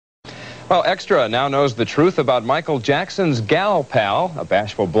Well, Extra now knows the truth about Michael Jackson's gal pal, a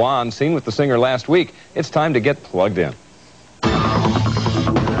bashful blonde seen with the singer last week. It's time to get plugged in.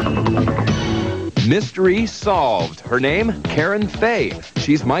 Mystery solved. Her name, Karen Faye.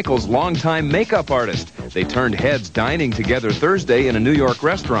 She's Michael's longtime makeup artist. They turned heads dining together Thursday in a New York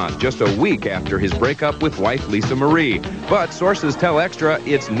restaurant just a week after his breakup with wife Lisa Marie. But sources tell Extra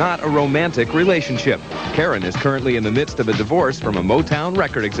it's not a romantic relationship. Karen is currently in the midst of a divorce from a Motown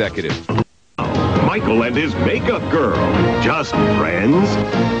record executive. Michael and his makeup girl, just friends?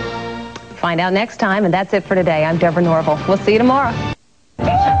 Find out next time, and that's it for today. I'm Deborah Norville. We'll see you tomorrow.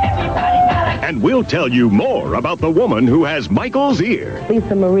 And we'll tell you more about the woman who has Michael's ear.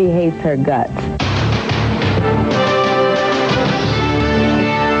 Lisa Marie hates her guts.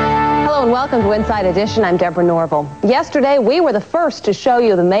 Hello and welcome to Inside Edition. I'm Deborah Norville. Yesterday, we were the first to show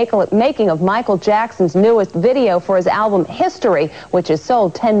you the making of Michael Jackson's newest video for his album History, which has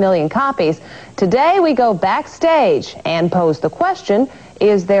sold 10 million copies. Today, we go backstage and pose the question,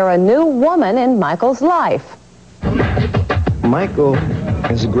 is there a new woman in Michael's life? Michael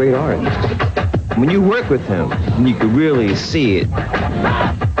is a great artist. When you work with him, you can really see it.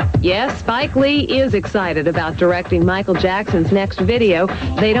 Yes, Spike Lee is excited about directing Michael Jackson's next video,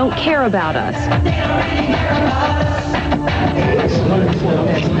 They Don't Care About Us.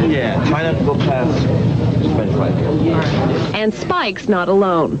 Yeah, try not to go past Spike Lee. And Spike's not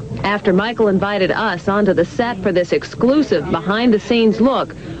alone. After Michael invited us onto the set for this exclusive behind-the-scenes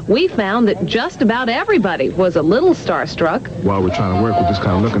look, we found that just about everybody was a little starstruck. While we're trying to work, we're just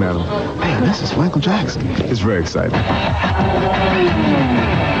kind of looking at him. Man, this is Michael Jackson. It's very exciting.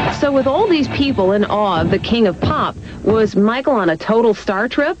 So with all these people in awe of the king of pop, was Michael on a total star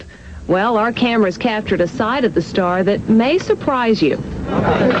trip? Well, our cameras captured a side of the star that may surprise you.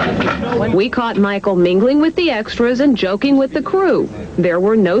 We caught Michael mingling with the extras and joking with the crew. There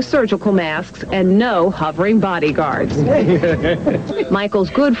were no surgical masks and no hovering bodyguards. Michael's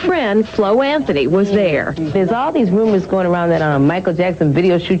good friend, Flo Anthony, was there. There's all these rumors going around that on a Michael Jackson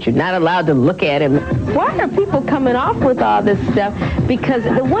video shoot, you're not allowed to look at him. Why are people coming off with all this stuff? Because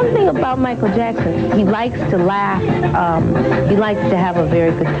the one thing about Michael Jackson, he likes to laugh. He likes to have a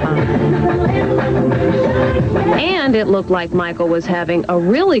very good time. And it looked like Michael was having a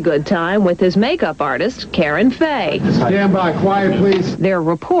really good time with his makeup artist, Karen Faye. Stand by, quiet, please. There are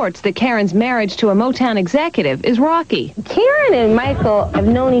reports that Karen's marriage to a Motown executive is rocky. Karen and Michael have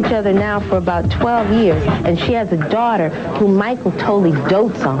known each other now for about 12 years, and she has a daughter who Michael totally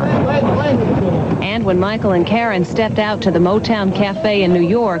dotes on. And when Michael and Karen stepped out to the Motown Cafe in New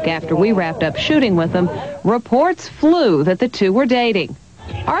York after we wrapped up shooting with them, reports flew that the two were dating.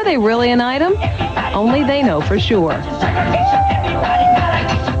 Are they really an item? Only they know for sure.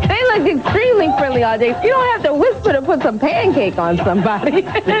 They look extremely friendly all day. You don't have to whisper to put some pancake on somebody.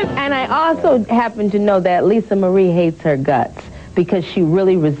 And I also happen to know that Lisa Marie hates her guts because she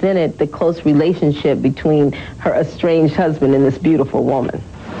really resented the close relationship between her estranged husband and this beautiful woman.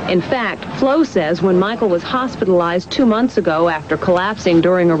 In fact, Flo says when Michael was hospitalized 2 months ago after collapsing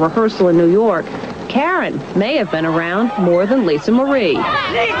during a rehearsal in New York, Karen may have been around more than Lisa Marie.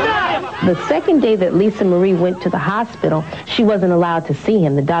 The second day that Lisa Marie went to the hospital, she wasn't allowed to see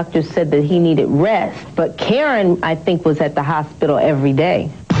him. The doctor said that he needed rest. But Karen, I think, was at the hospital every day.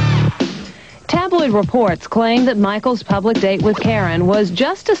 Tabloid reports claim that Michael's public date with Karen was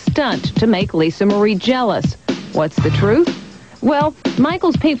just a stunt to make Lisa Marie jealous. What's the truth? Well,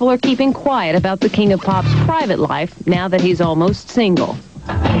 Michael's people are keeping quiet about the King of Pop's private life now that he's almost single.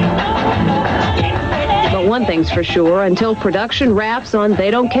 But one thing's for sure, until production wraps on They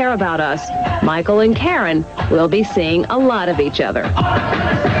Don't Care About Us, Michael and Karen will be seeing a lot of each other.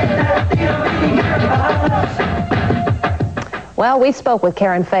 Well, we spoke with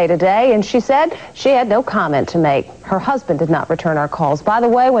Karen Faye today, and she said she had no comment to make. Her husband did not return our calls. By the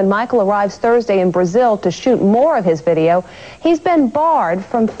way, when Michael arrives Thursday in Brazil to shoot more of his video, he's been barred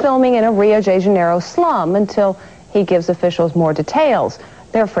from filming in a Rio de Janeiro slum until he gives officials more details.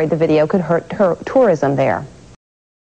 They're afraid the video could hurt tourism there.